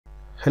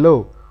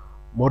Hello,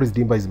 Morris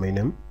Dimba is my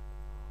name.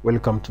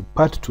 Welcome to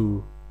part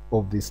 2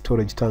 of the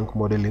storage tank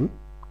modeling.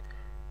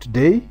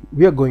 Today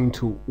we are going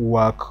to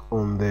work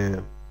on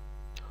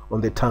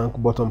the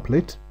tank bottom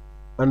plate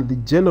and the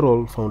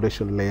general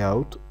foundation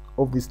layout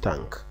of this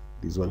tank,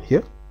 this one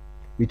here,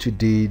 which we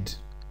did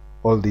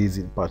all these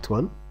in part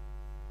 1.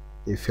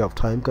 If you have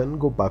time, you can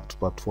go back to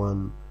part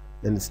 1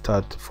 and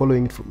start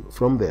following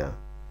from there.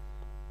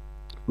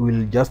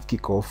 We'll just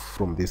kick off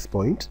from this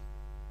point.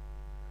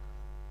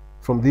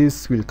 From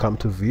this we'll come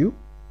to view,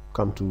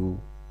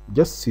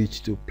 just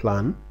switch to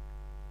plan.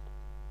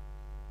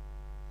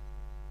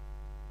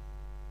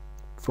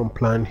 From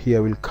plan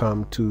here we'll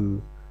come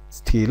to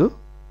steel.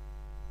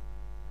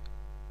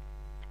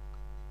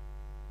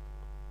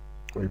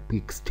 We'll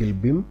pick steel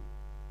beam.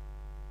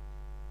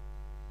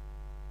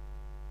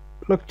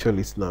 We'll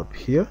actually snap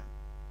here.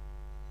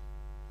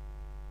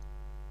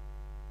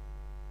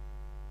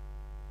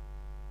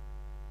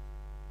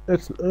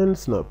 And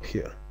snap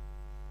here.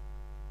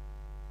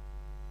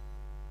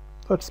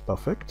 That's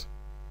perfect.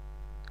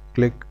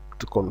 Click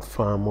to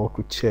confirm or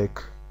to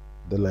check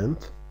the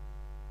length.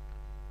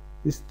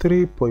 It's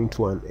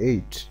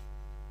 3.18.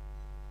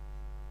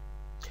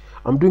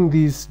 I'm doing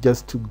this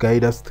just to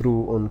guide us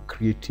through on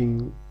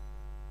creating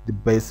the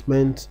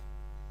basement,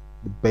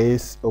 the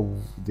base of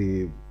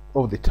the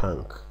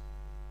tank.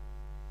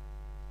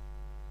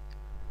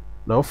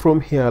 Now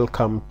from here I'll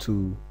come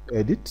to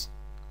edit.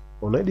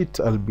 On edit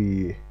I'll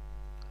be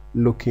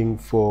looking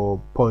for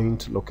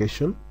point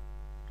location.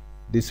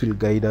 This will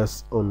guide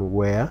us on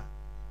where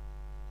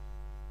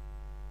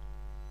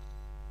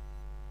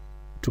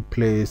to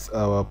place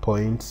our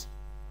points.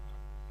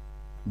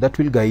 That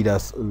will guide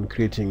us on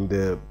creating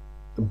the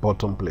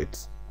bottom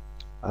plates.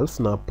 I'll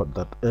snap at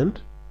that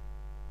end.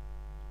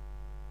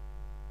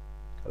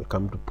 I'll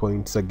come to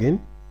points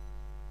again.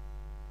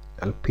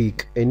 I'll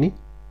pick any.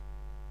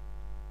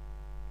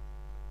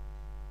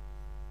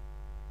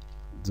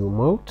 Zoom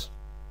out.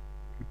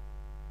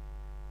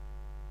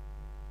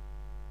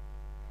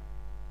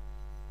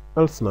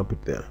 I'll snap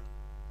it there.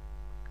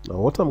 Now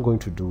what I'm going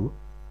to do,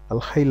 I'll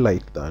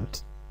highlight that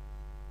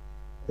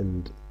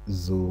and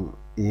zoom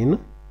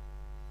in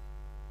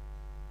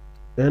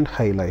and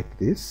highlight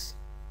this,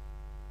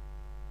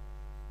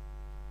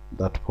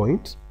 that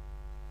point.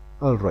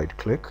 I'll right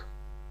click,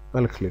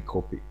 I'll click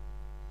copy.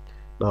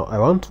 Now I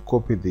want to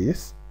copy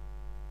this.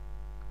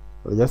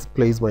 I'll just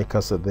place my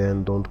cursor there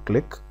and don't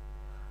click.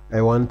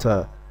 I want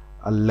a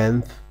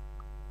length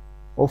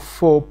of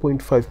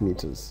 4.5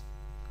 meters.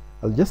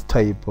 I'll just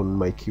type on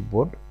my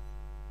keyboard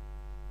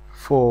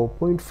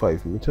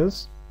 4.5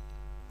 meters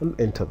and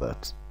enter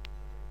that.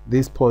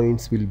 These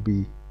points will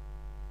be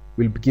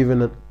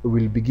given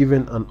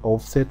an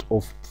offset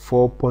of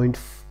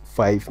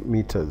 4.5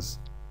 meters.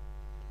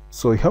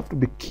 So you have to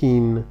be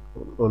keen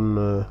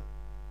on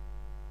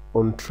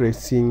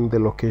tracing the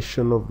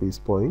location of these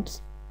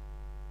points.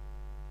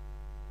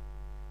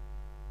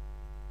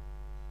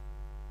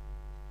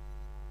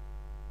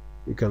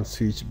 You can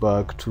switch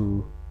back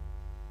to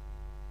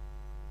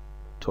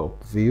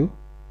top view,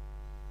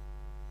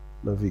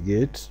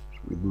 navigate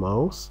with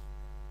mouse.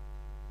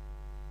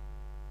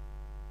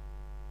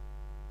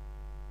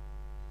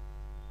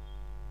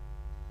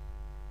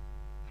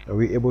 Are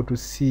we able to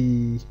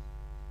see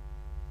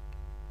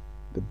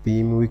the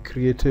beam we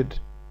created?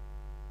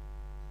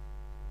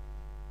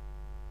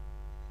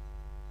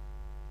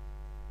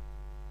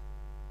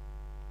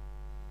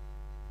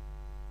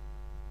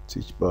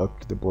 Switch back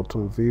to the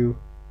bottom view.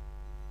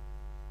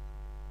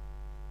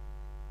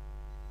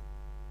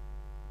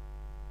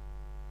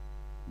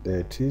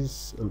 There it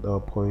is, and our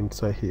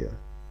points are here.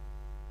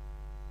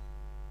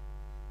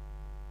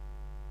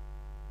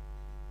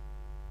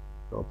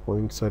 Our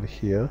points are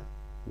here,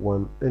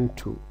 1 and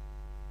 2.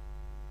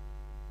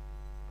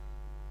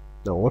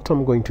 Now what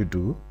I'm going to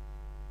do,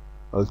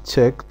 I'll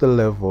check the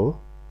level,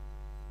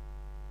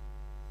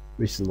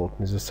 which is not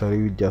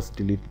necessary. We just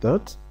delete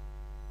that.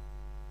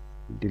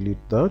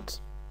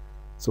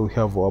 So we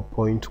have our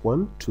point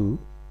 1, 2.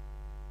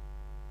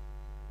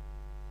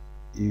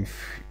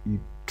 If you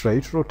try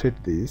to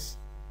rotate this,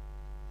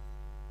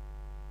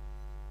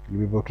 you'll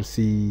be able to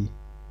see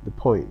the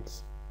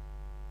points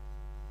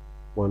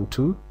 1,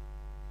 2,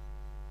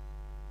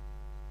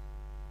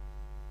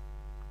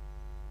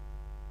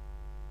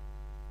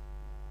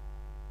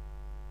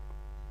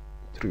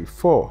 3,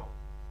 4.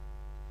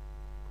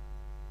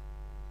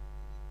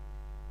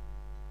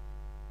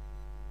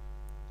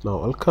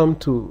 Now I'll come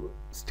to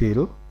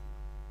steel.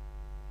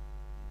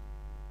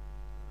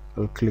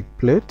 I'll click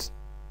plate.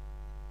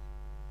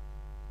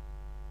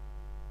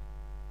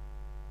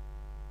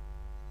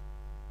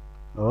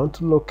 I want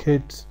to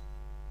locate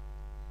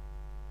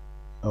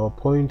our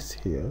points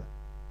here,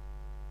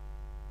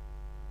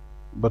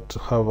 but to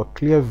have a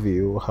clear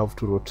view I have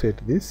to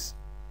rotate this.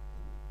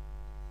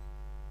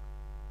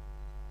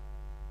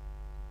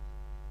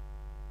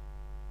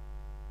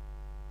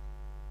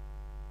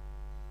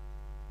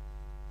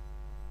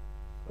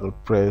 I'll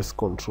press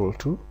Ctrl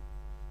 2.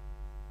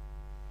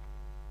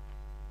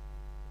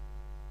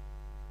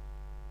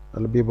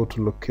 I'll be able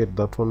to locate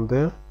that one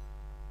there,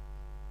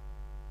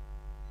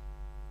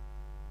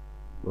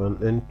 1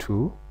 and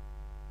 2.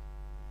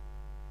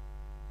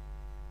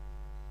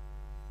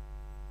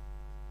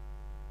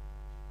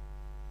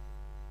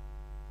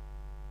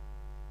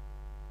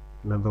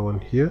 Another one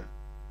here,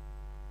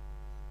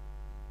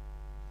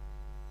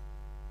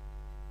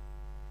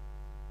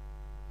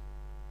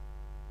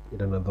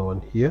 and another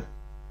one here,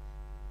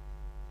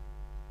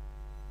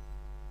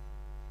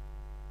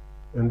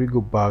 and we go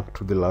back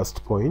to the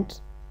last point.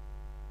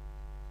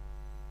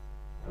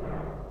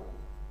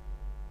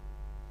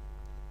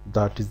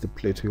 That is the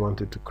plate we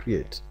wanted to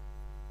create.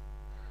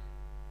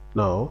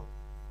 Now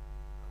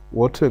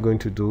what we're going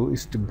to do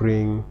is to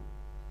bring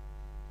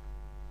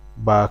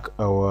back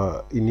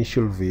our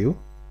initial view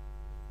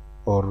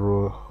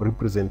or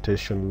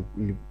representation.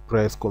 We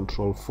press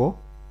Ctrl 4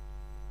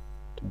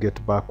 to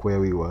get back where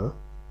we were.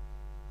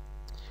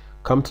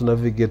 Come to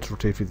navigate,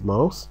 rotate with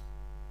mouse,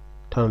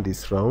 turn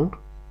this round.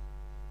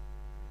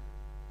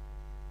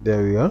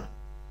 There we are.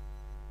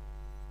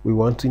 We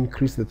want to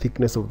increase the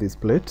thickness of this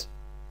plate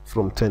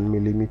from 10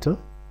 mm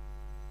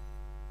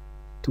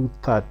to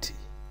 30.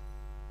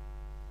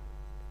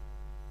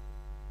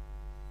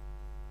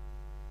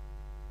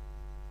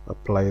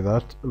 Apply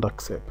that and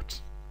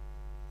accept.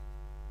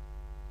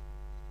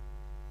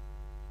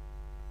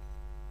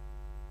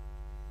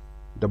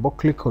 Double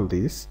click on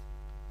this,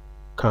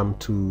 come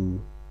to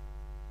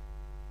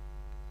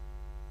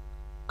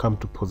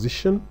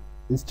position.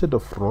 Instead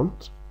of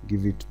front,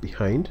 give it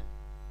behind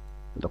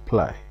and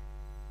apply.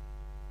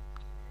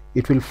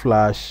 It will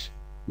flash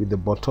with the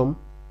bottom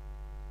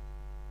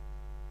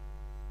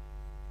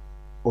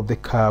of the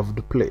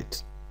curved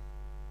plate.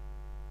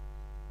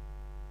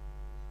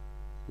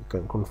 You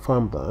can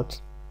confirm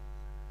that.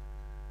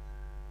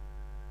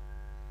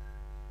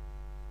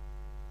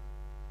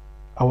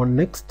 Our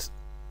next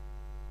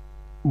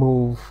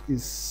move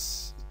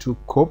is to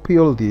copy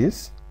all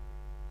this.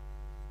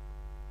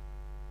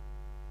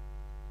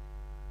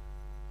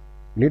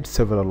 Need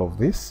several of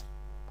this.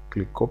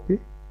 Click copy.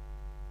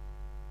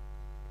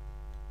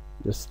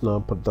 Just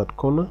snap at that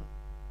corner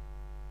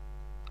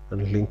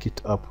and link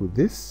it up with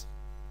this.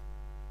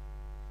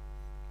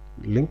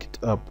 Link it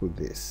up with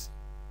this.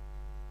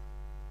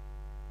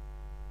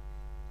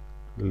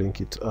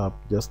 Link it up.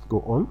 Just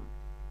go on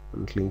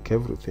and link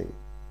everything.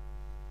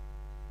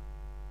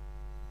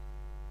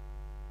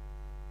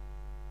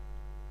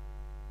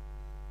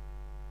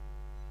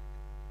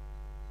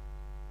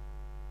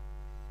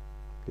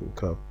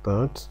 Link up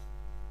that.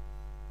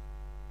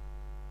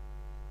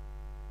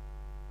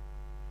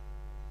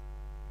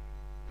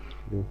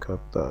 Link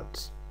up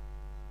that.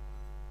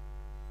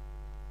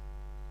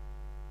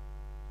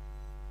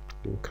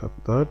 Link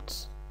up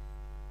that.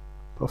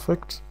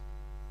 Perfect.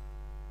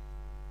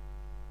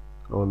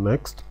 Our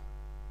next,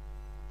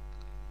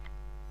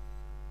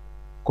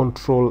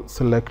 Control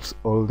select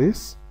all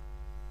this.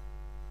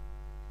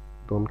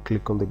 Don't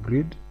click on the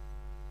grid.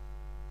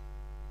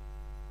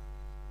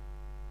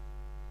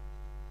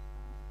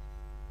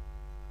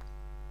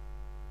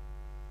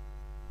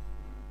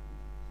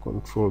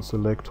 Control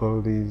select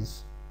all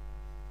these.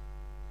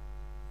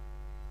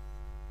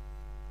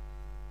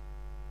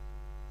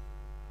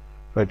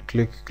 Right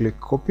click, click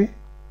copy.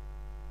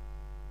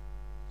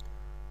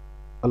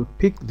 I'll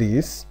pick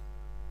this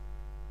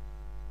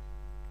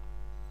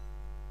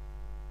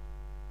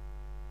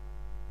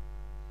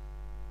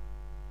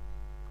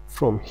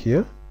from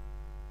here,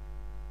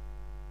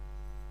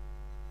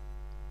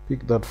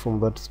 pick that from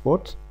that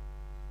spot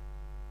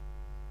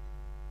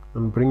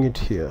and bring it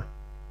here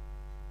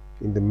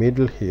in the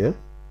middle here,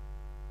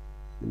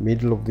 the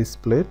middle of this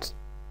plate.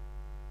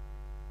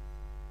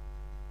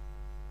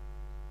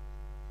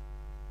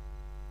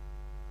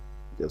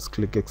 Just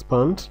click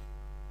expand.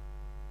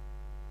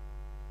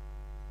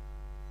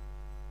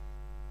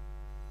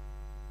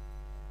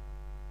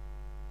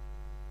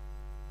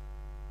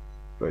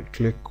 Right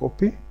click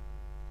copy.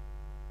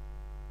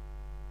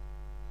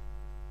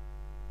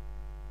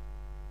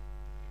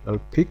 I'll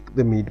pick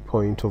the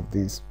midpoint of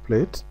this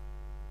plate,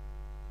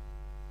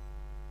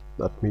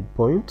 that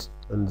midpoint,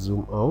 and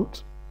zoom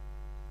out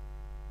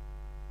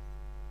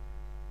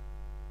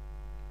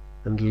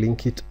and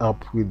link it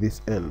up with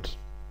this end.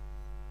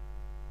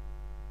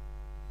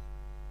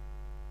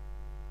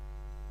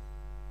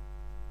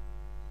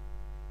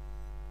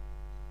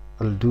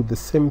 I'll do the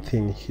same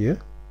thing here.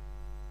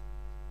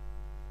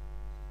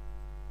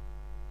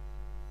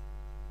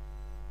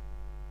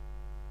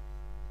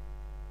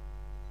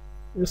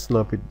 Just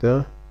snap it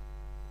there.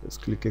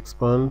 Just click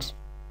expand.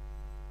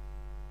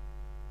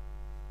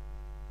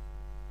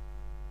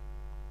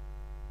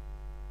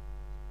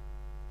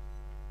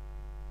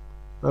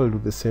 I'll do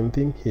the same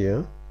thing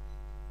here.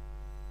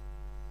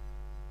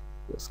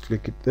 Just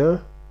click it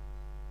there.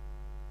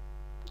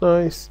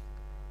 Nice.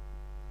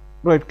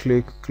 Right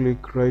click,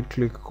 right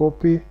click,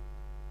 copy,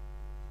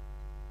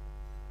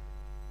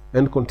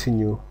 and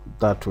continue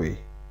that way.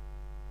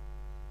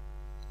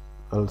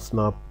 I'll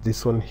snap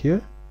this one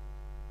here.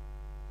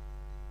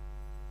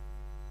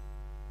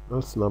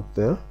 I'll snap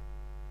there.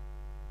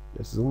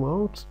 Let's zoom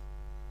out.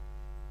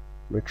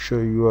 Make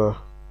sure your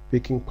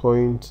picking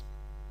point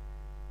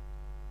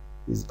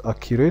is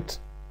accurate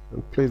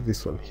and place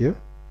this one here.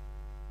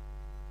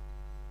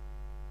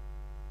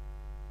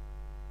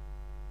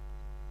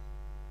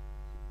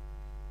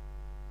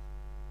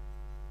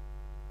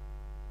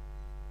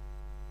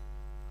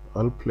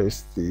 I'll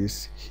place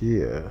this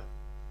here.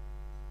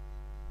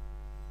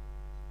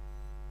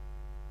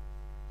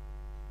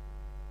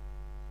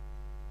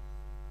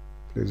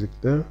 Place it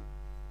there.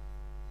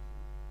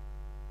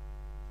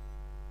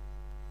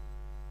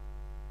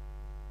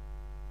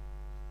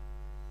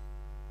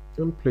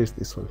 And place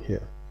this one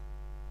here.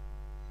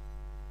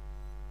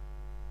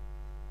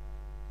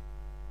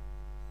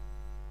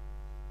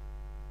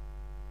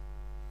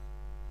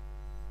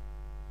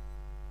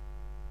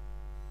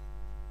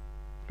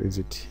 Place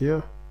it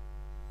here.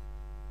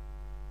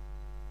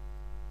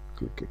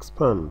 Click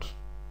expand.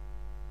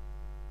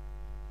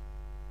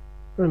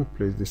 And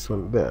place this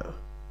one there.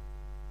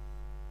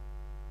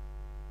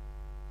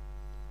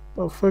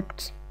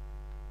 Perfect.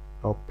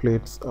 Our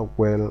plates are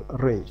well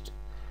arranged.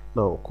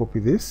 Now copy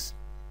this,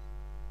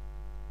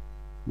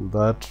 from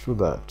that to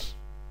that.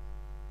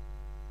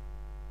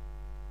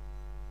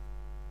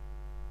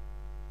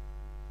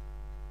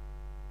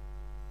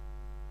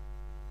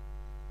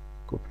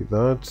 Copy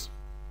that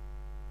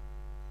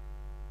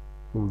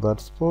from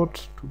that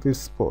spot to this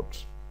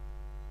spot,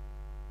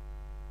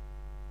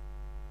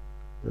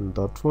 and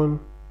that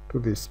one to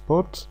this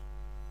spot.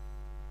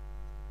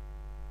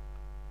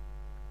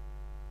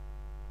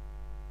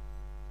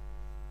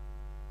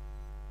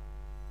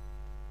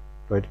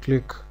 Right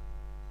click,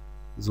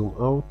 zoom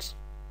out,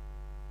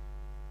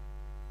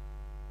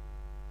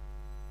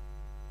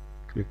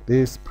 click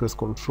this, press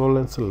Ctrl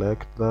and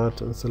select that,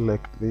 and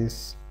select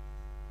this.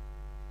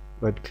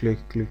 Right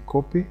click, click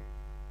copy,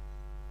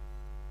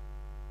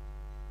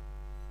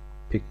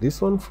 pick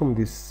this one from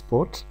this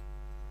spot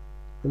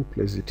and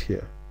place it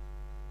here.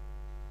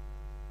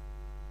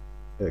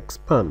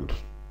 Expand.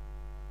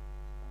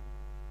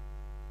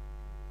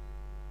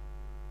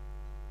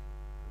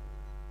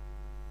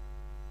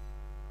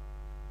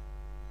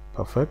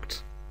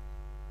 Perfect.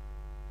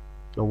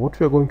 Now what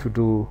we are going to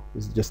do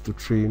is just to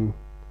trim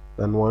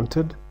the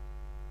unwanted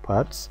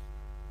parts,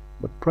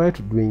 but prior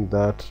to doing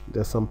that,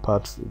 there are some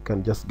parts you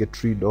can just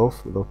get rid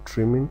of without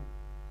trimming,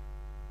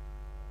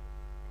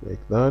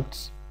 like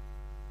that,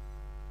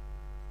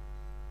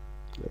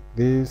 like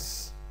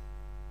this,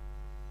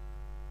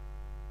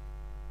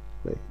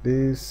 like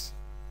this,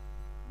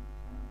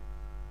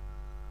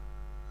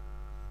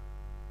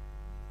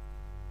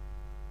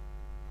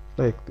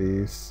 like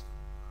this.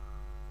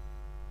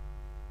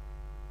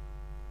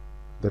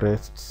 The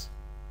rests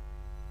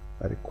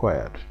are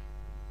required.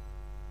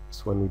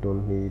 This one we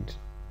don't need,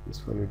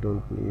 this one we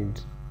don't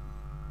need,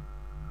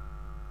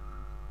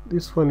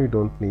 this one we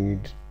don't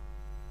need.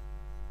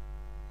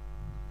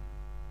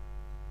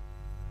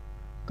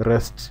 The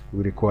rest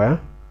we require.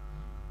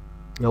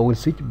 Now we'll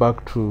switch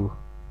back to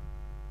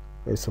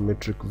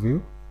isometric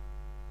view.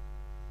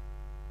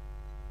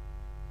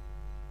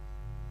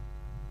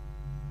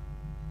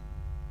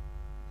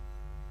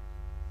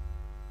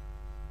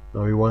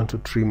 Now we want to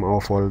trim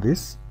off all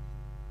this.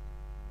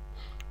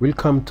 We'll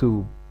come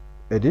to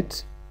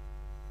edit,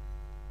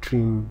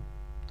 trim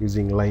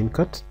using line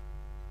cut.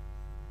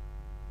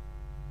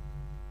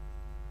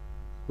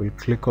 We'll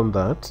click on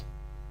that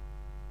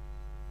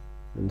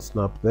and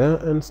snap there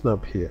and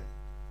snap here.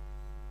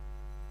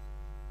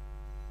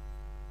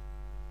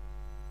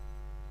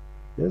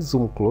 Let's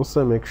zoom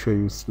closer, make sure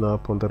you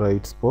snap on the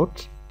right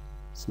spot.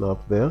 Snap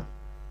there.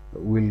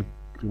 We'll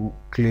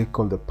click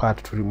on the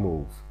part to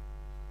remove.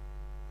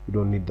 We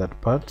don't need that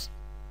part.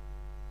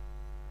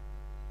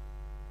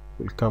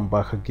 We'll come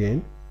back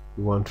again.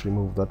 We want to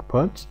remove that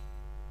part.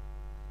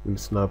 We'll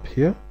snap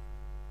here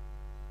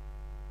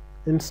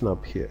and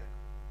snap here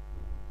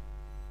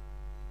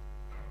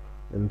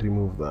and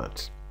remove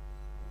that.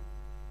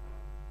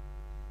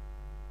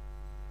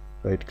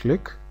 Right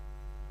click,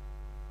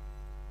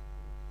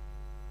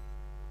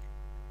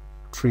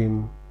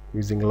 trim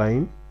using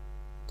line.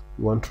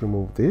 We want to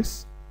remove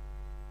this.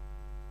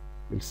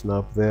 We'll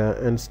snap there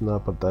and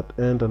snap at that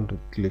end and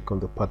click on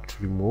the part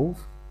to remove.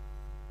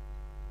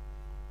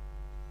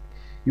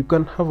 You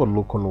can have a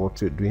look on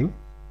what you're doing.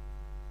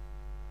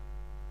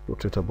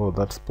 Rotate about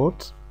that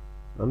spot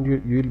and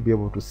you'll be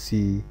able to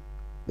see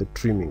the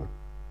trimming.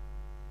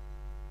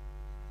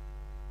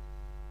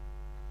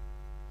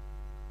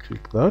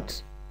 Click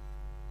that.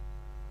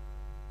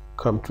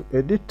 Come to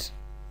edit,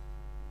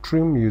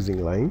 trim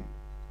using line.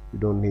 You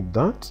don't need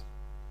that.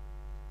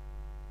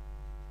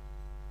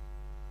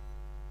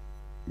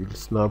 You'll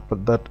snap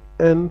at that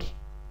end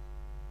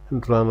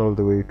and run all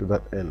the way to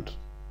that end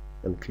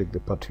and click the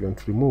part you want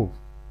to remove.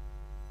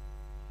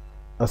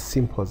 As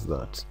simple as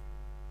that.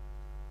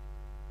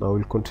 Now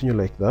we'll continue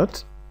like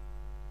that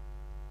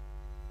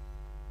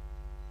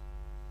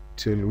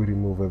till we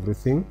remove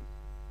everything.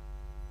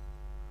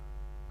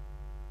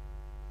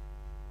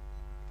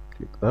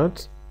 Click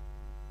that,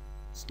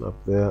 snap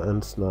there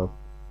and snap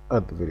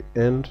at the very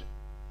end.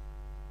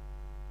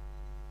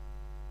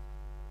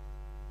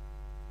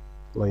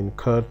 line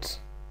cut,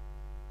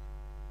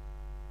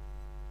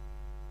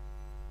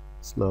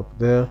 snap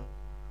there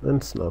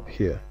and snap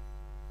here.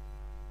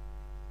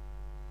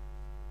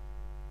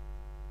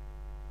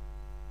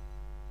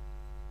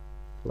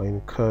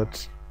 Line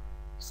cut,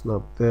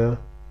 snap there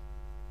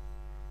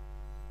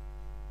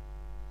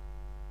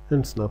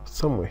and snap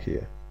somewhere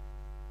here,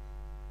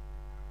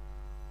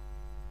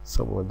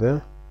 somewhere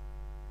there.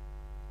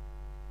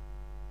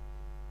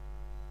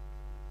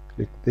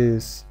 Click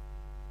this,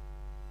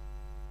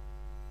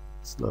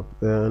 snap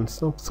there and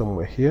snap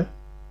somewhere here.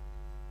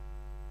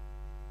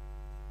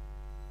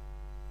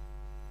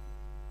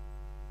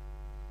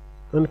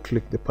 And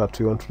click the part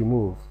you want to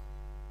remove.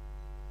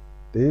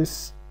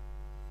 This,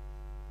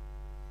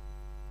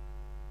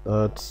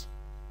 that,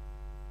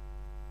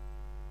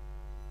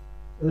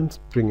 and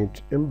bring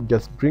it, and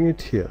just bring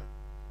it here.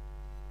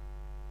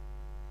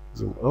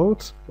 Zoom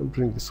out and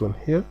bring this one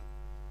here.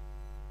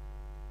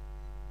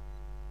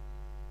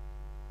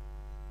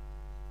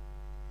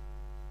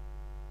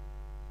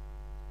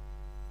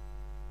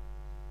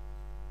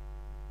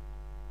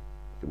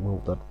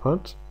 Remove that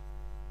part.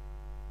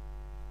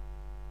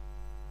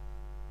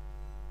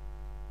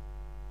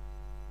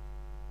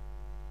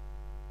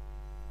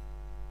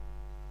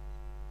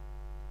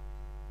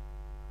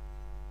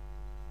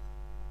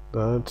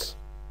 That,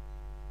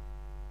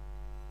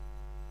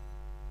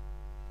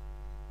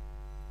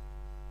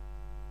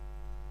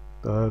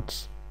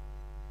 that,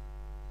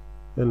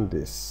 and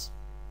this.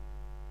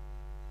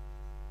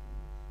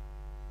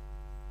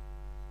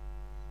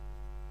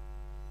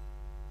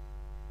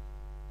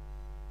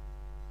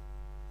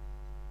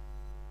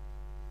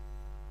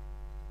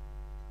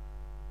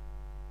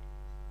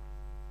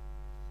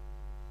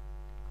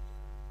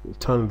 We'll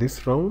turn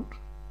this round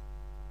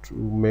to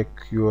make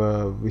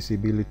your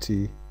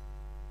visibility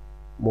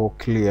more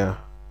clear,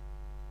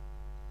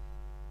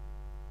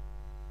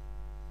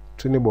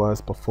 to enable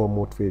us perform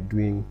what we're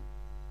doing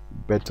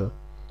better.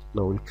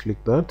 Now we'll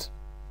click that,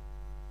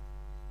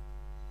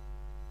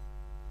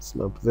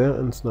 snap there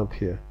and snap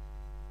here,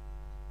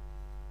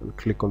 and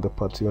click on the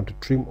parts you want to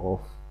trim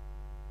off.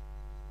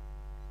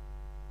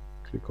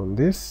 Click on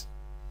this,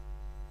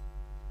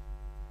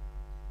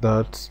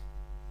 that,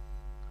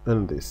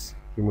 and this.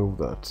 Remove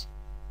that.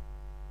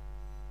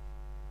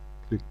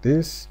 Click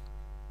this,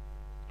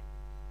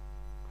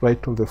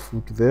 right on the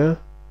foot there,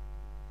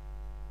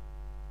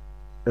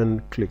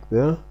 and click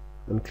there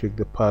and click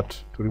the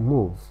part to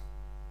remove.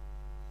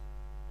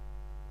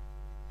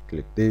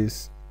 Click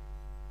this,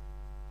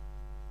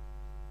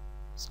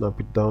 snap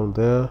it down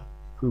there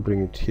and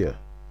bring it here.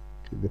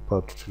 Click the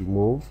part to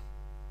remove.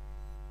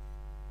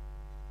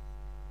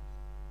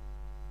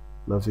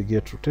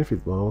 Navigate, rotate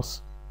with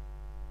mouse,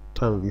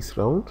 turn this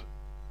round,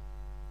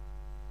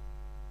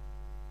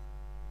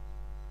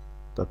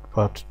 that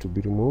part to be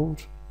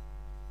removed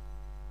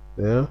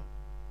there,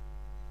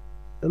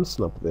 and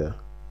snap there.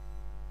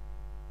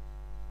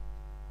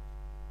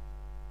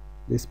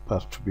 This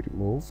part to be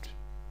removed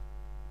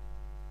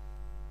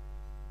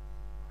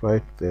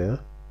right there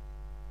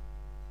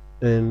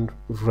and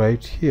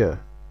right here.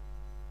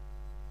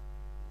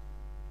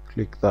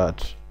 Click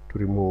that to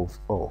remove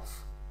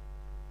off.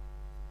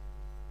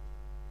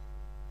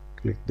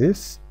 Click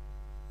this,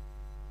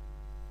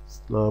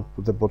 snap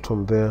the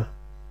bottom there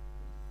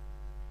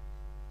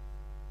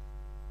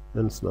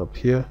and snap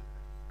here.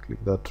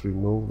 Click that to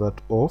remove that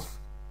off.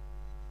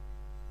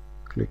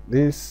 Click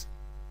this,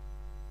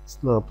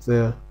 snap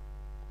there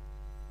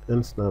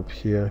and snap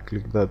here.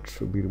 Click that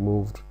to be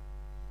removed.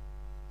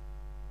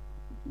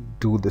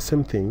 Do the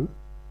same thing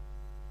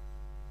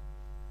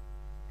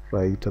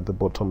right at the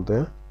bottom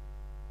there,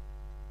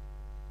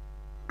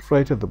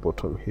 right at the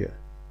bottom here.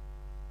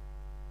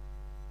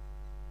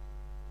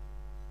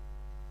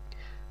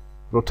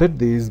 Rotate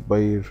these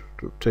by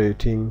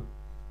rotating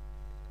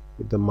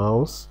with the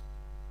mouse.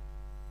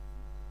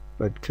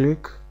 Right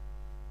click,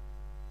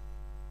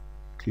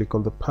 click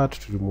on the part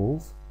to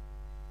remove,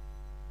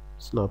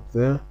 snap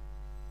there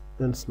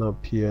and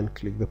snap here and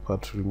click the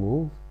part to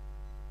remove.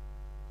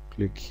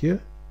 Click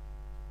here,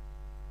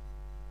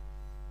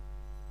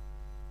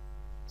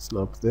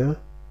 snap there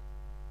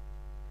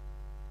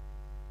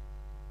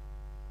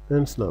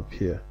and snap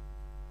here.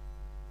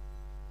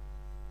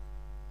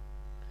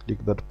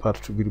 Click that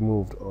part to be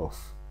removed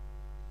off.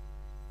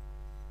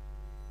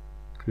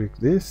 Click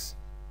this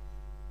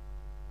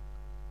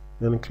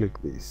and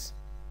click this.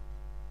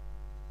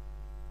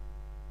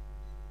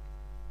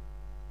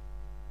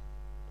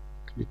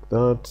 Click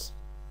that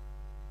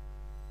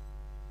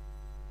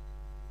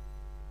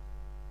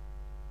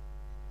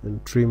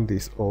and trim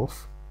this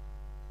off.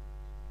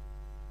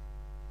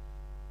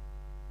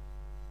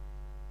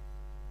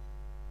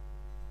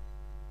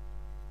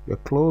 We are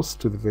close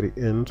to the very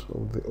end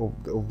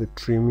of the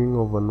trimming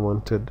of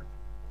unwanted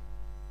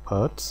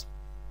parts.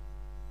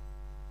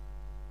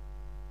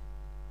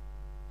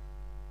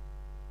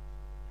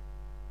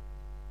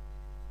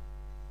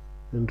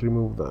 And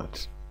remove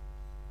that.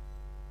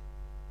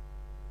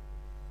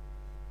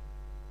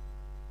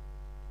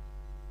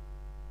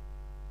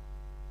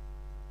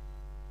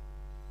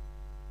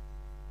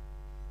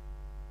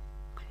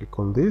 click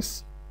on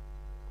this,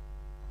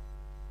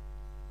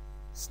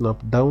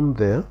 snap down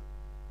there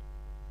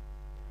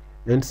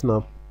and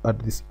snap at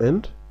this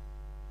end,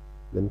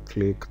 then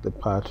click the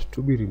part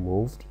to be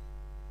removed,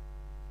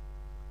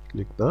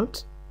 click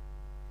that.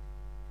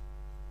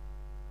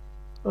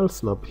 I'll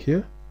snap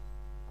here.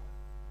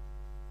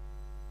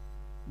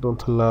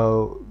 Don't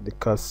allow the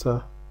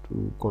cursor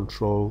to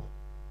control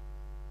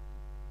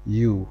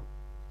you.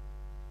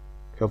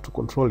 You have to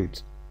control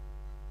it.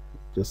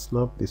 Just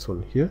snap this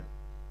one here.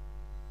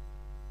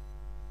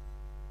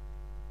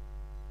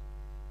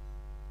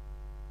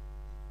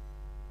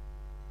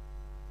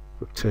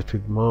 Rotate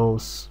with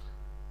mouse.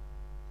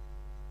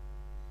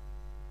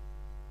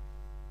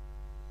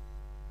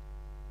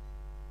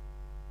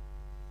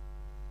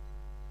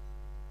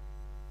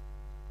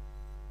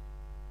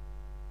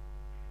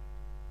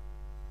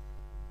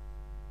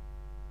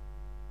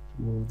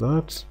 Move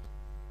that.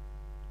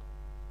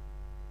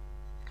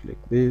 Click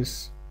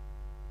this.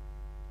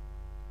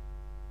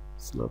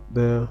 Snap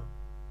there.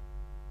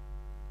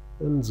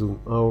 And zoom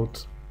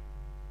out.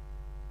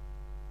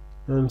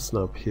 And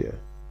snap here.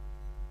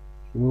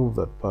 Remove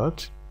that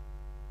part.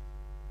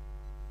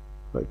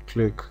 Right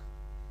click.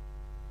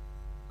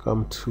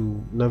 Come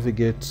to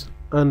navigate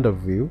under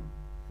view.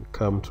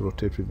 Come to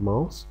rotate with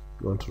mouse.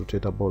 You want to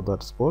rotate about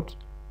that spot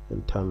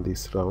and turn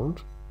this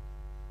round.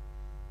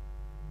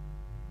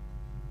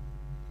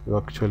 We've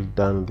actually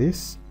done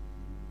this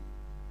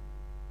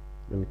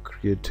and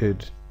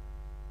created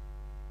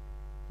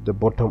the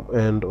bottom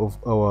end of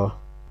our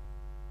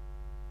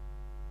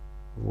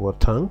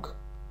tank.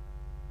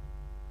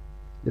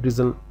 There is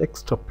an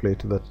extra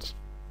plate that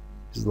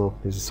is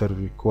not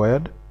necessarily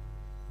required.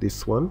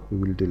 This one, we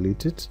will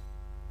delete it.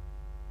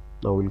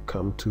 Now we'll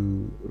come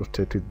to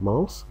rotate with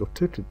mouse,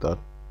 rotate with that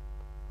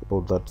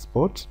about that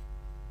spot.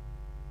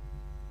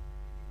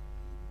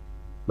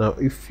 Now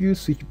if you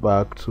switch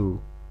back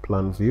to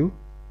plan view,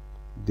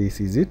 this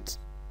is it.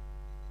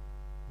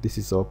 This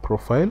is our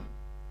profile.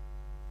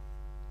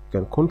 You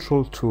can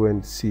control 2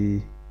 and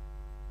see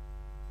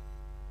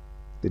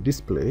the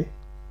display.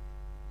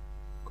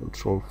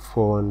 Control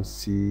 4 and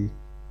see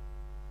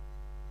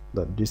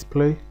that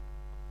display.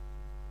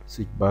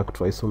 Switch back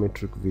to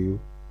isometric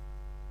view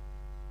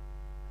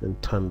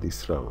and turn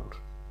this round.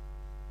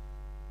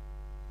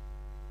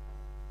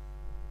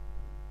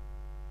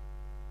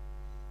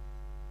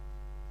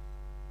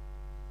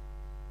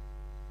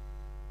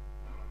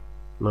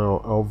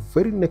 Now our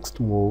very next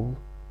move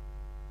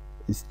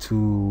is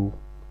to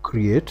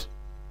create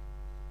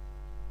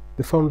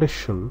the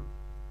foundation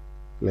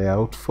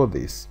layout for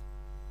this.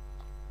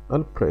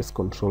 I'll press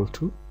Ctrl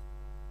 2.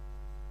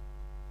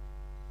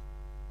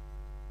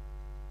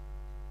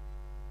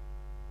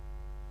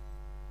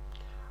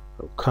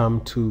 I'll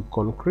come to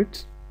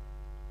concrete.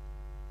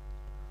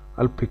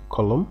 I'll pick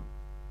column.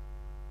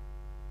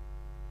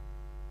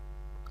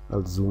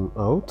 I'll zoom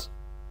out.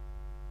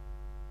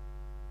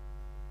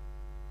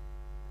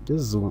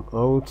 Just zoom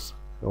out.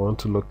 I want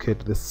to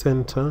locate the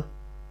center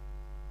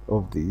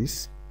of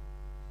this.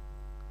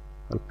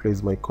 I'll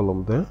place my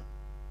column there.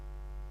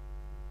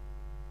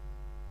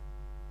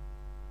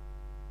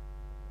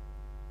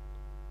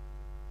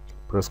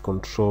 Press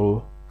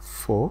Ctrl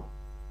 4.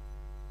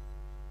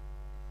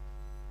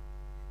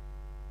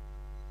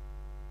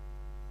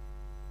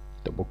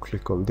 Double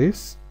click on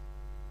this.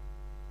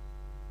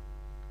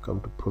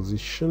 Come to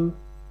position.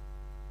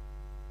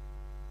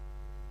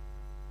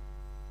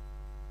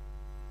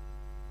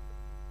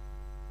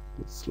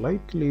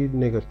 Slightly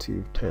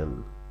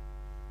 -10.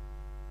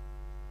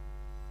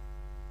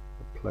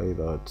 Apply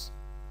that.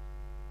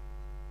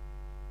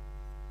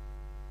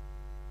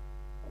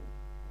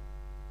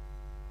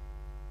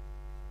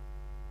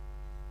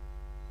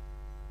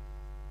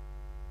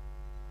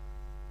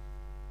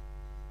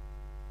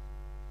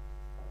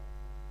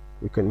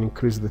 We can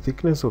increase the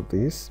thickness of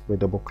this by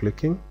double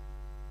clicking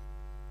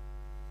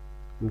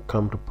and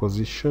come to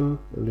position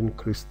and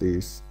increase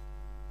this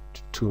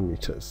to 2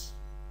 meters.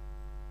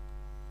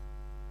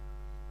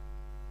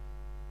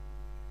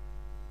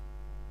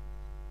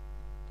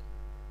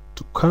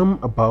 To come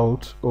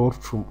about or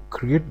to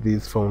create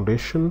this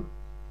foundation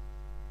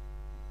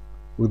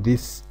with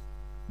this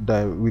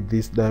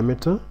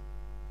diameter,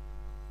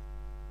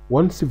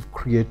 once you've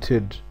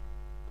created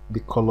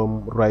the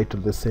column right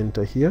at the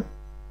center here,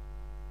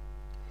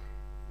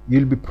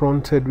 you'll be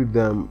prompted with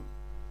the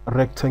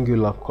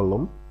rectangular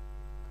column.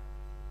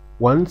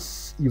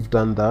 Once you've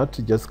done that,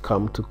 you just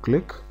come to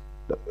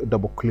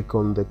double click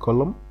on the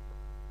column.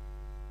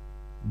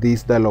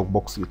 This dialog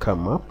box will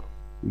come up.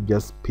 You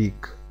just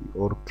pick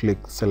or click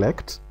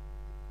select.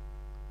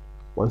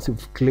 Once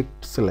you've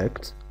clicked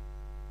select,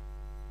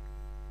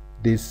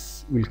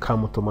 this will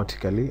come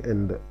automatically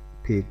and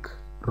pick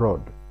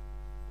rod.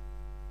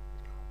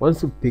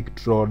 Once you've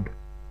picked rod,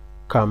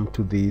 come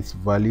to this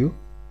value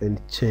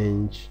and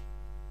change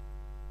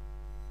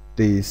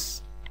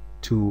this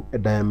to a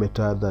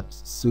diameter that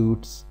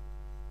suits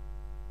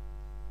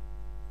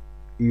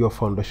your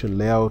foundation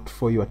layout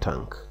for your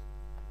tank.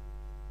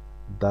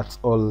 That's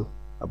all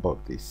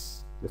about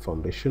this, the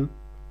foundation.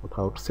 on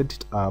how to set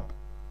it up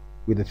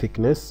with the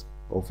thickness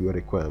of your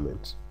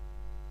requirement.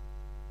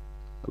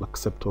 I'll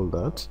accept all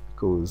that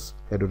because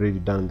I had already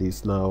done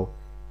this. Now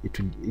it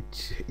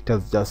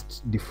has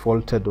just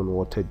defaulted on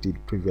what I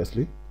did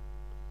previously,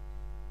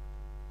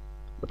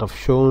 but I've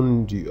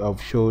showed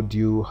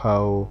you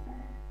how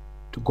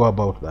to go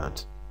about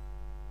that.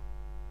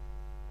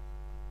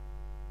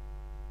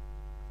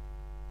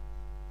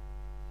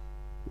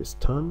 Just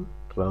turn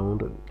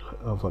around and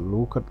have a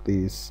look at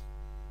this.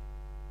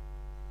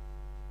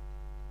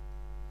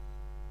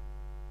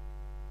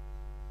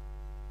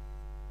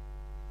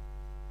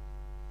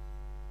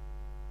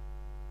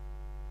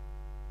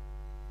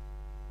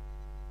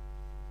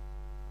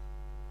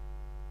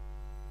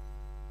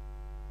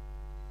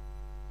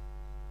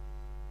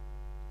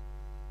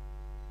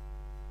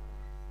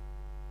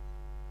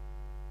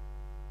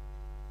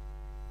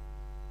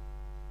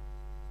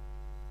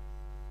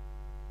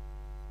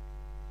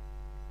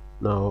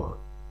 Now,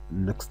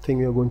 next thing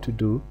you're going to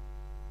do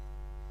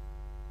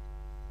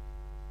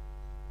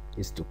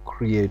is to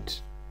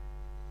create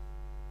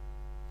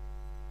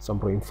some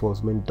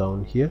reinforcement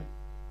down here.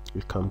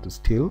 You'll come to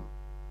steel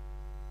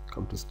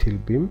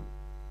beam,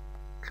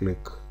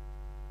 click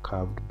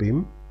curved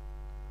beam.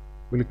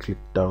 We'll click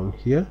down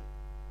here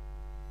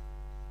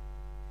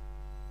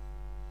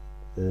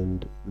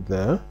and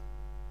there.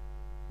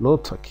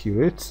 Not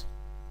accurate,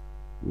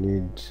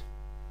 need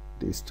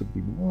this to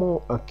be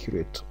more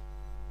accurate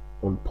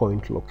on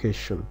point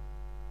location.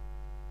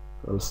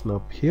 I'll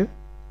snap here.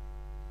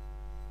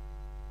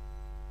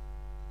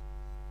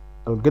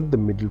 I'll get the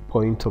middle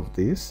point of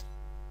this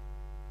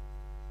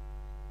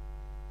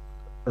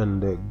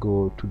and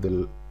go to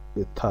the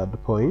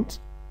third point.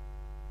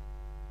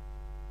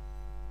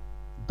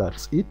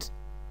 That's it.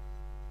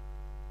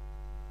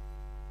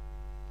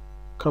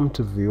 Come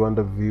to view,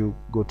 under view,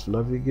 go to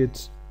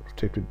navigate,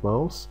 rotate with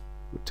mouse,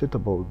 rotate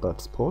about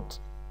that spot.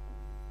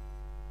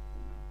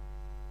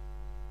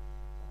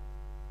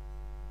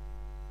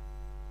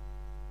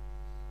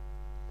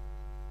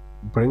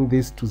 Bring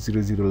this to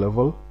 0,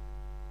 level.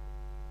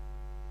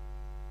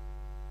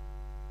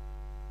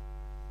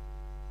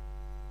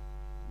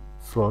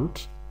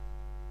 Front.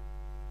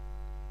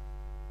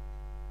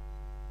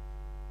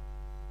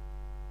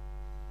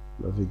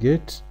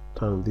 Navigate,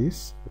 turn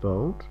this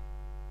around to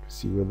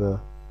see whether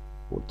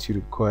what you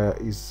require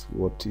is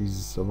what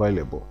is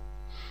available.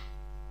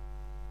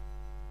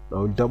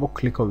 Now double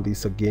click on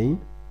this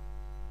again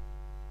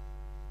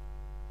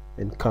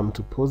and come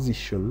to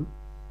position.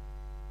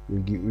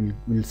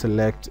 We'll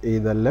select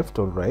either left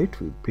or right.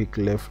 We'll pick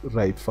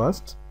right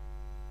first,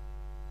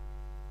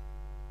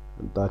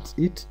 and that's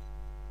it.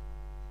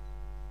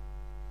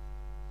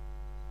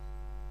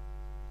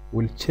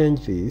 We'll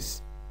change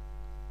this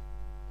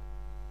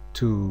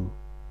to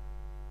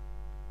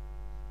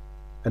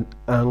an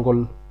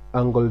angled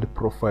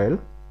profile,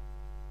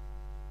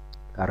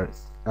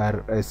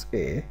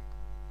 RSA,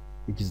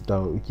 which is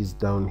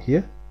down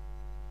here.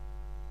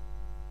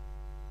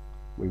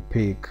 We'll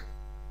pick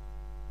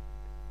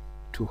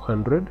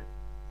 200,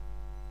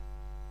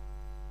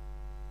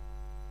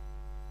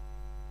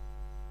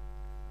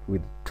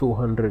 with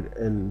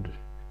 200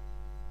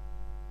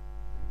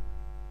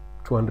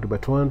 by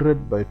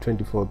 200 by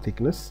 24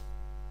 thickness.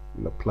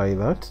 We'll apply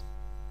that,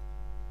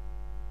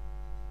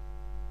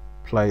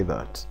 apply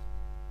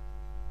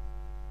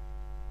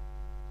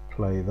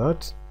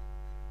that,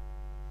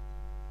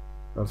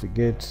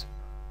 navigate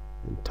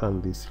and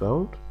turn this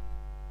round.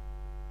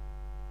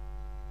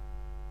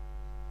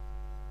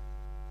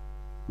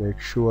 Make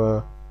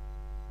sure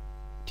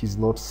it is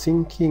not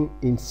sinking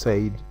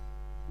inside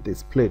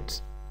this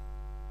plate.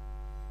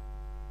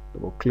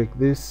 Double click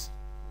this,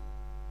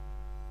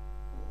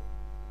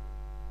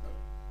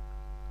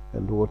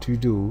 and what you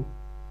do,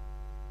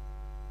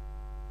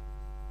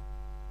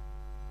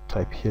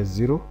 type here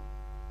 0,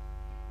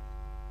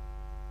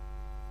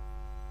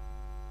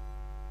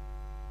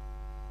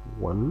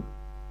 1,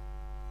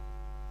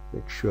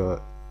 make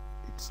sure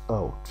it's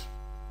out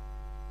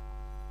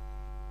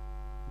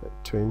by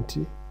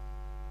 20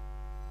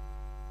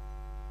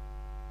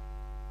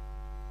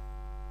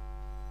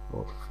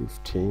 or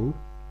 15.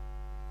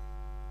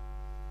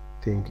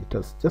 I think it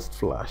has just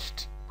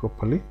flashed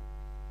properly.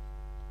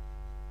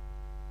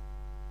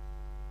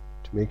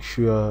 To make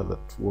sure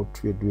that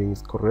what we are doing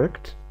is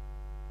correct,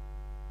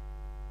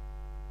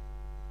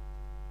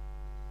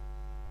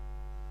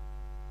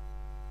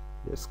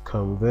 just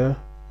come there,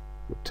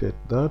 rotate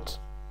that,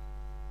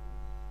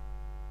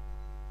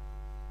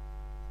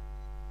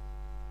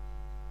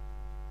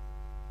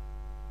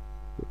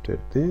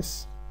 rotate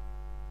this,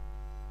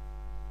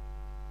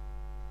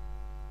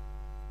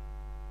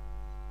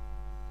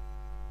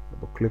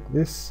 double click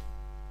this,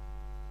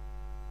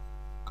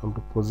 come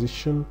to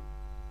position,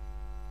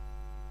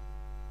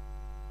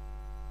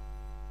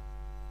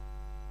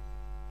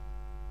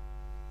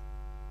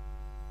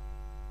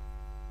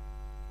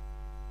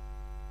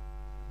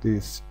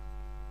 this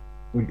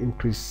will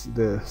increase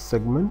the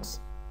segments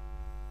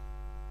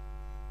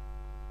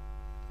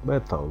by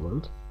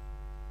 1000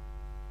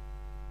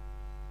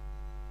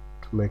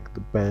 to to make the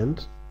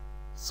bend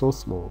so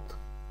smooth,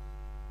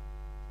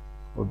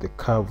 or the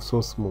curve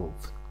so smooth.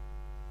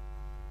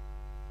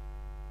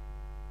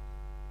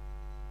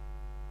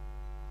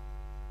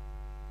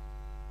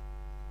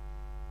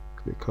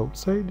 Click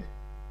outside.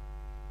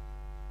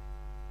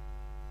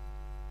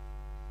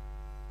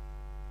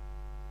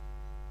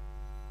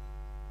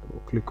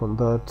 Double click on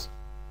that,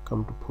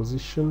 come to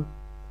position,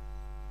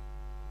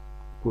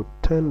 put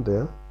 10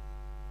 there,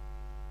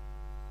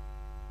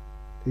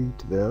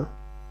 8 there,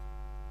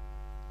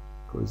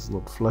 because it's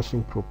not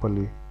flashing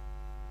properly,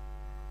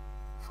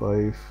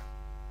 5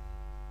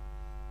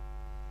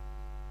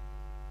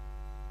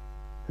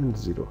 and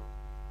 0.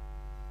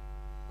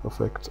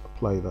 Perfect.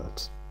 Apply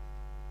that.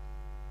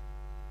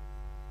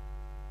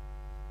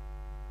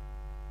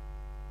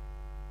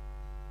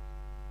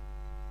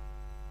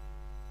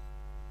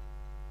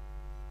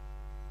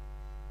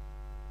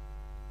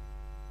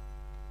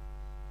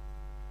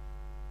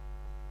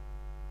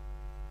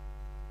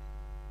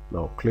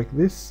 Now click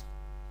this,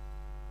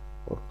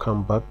 or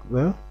come back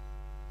there,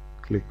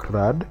 click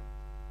RAD,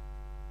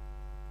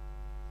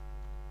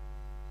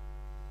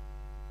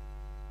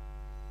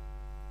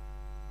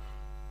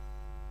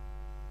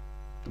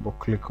 double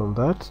click on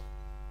that,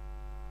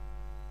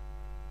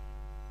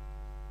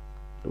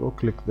 double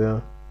click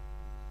there.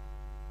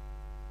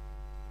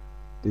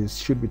 This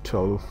should be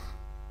 12,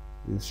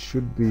 this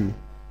should be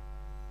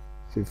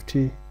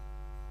 50,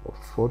 or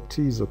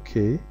 40 is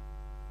okay.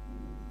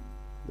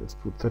 Let's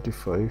put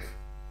 35.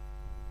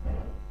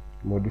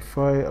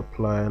 Modify,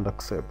 apply and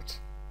accept.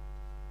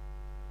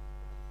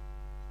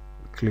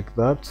 Click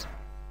that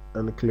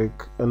and click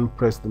and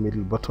press the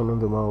middle button on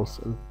the mouse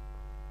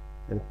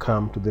and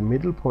come to the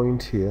middle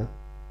point here.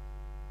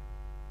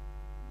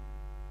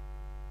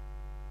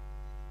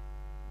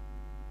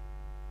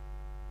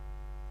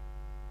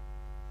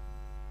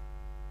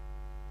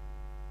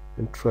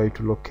 And try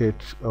to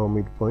locate our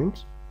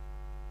midpoint,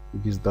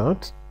 which is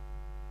that.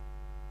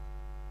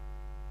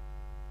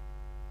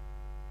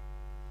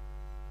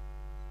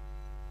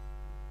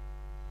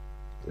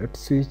 Let's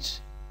switch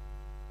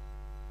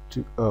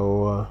to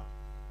our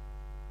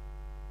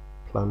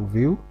plan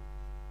view.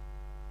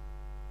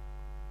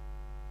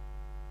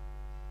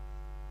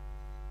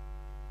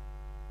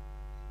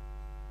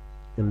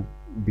 And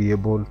be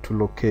able to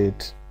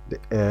locate the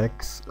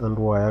X and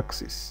Y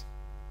axis.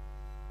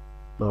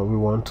 Now we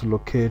want to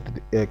locate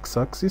the X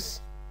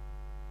axis.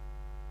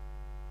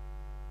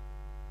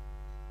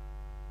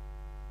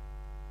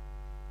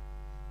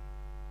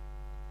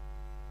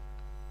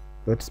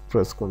 Let's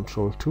press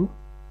Ctrl 2.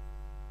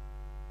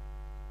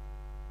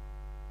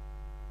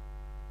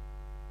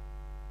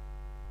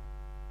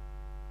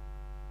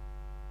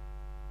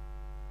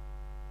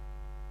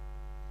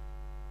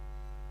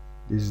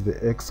 This is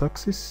the X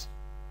axis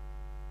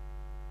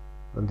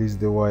and this is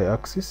the Y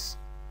axis,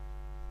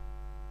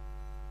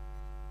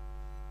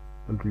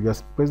 and we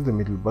just press the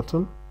middle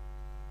button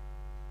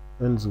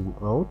and zoom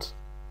out.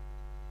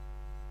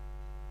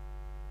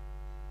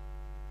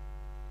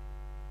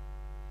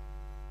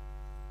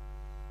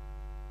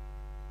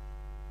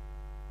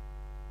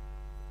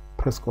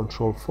 Press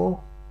Ctrl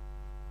 4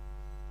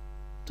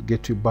 to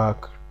get you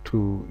back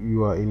to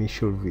your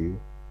initial view.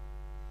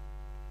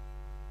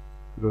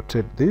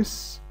 Rotate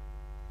this.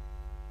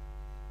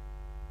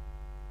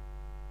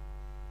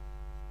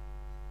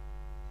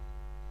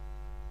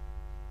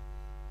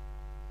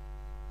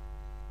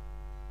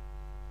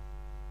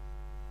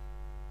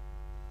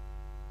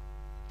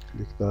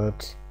 Click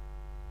that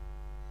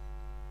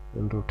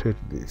and rotate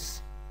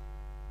this.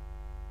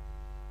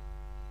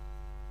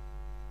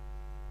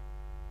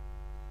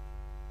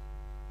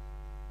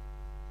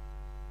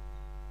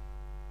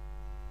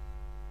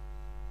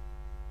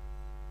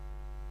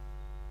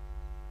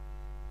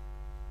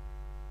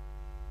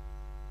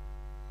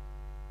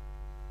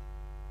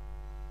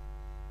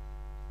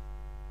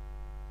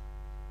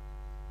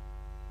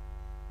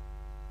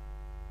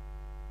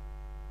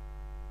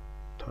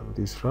 Turn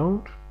this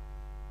round.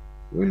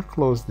 We'll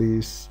close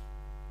this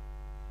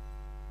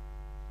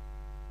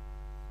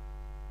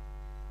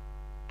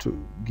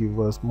to give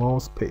us more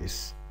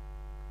space.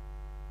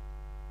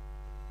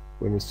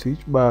 When you switch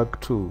back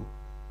to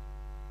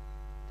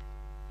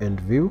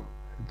end view,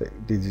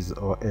 this is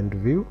our end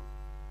view,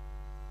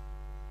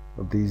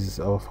 this is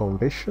our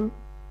foundation.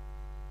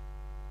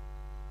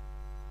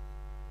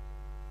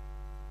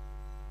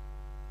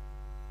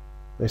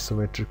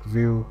 Isometric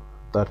view,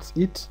 that's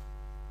it.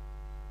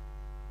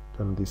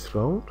 Turn this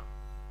round.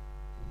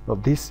 Now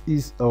this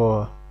is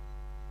our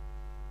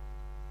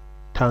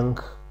tank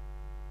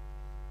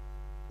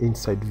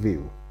inside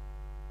view.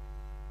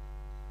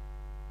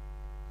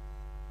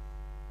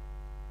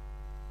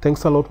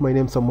 Thanks a lot. My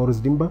name is Morris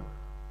Dimba,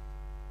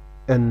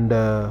 and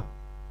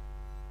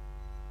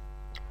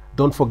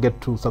don't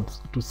forget to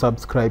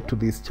subscribe to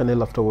this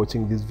channel after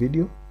watching this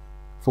video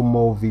for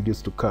more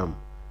videos to come.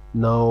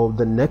 Now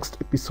the next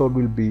episode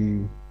will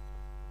be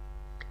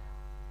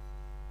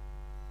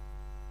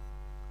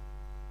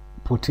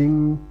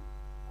putting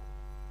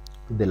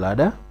the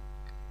ladder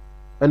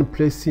and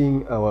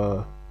placing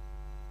our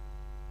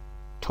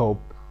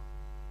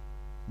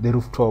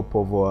rooftop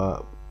of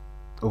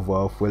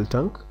our fuel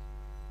tank.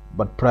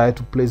 But prior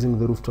to placing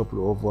the rooftop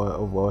of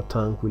our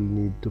tank, we'll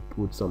need to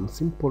put some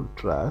simple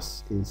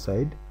truss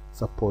inside,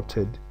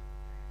 supported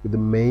with the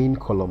main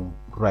column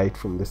right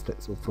from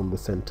the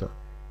center.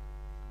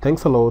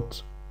 Thanks a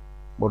lot.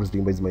 Boris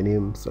Dimba is my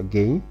name. So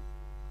again,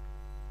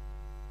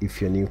 if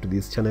you're new to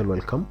this channel,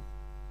 welcome.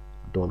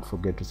 Don't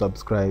forget to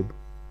subscribe,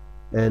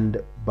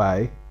 and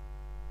bye.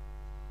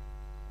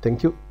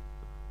 Thank you.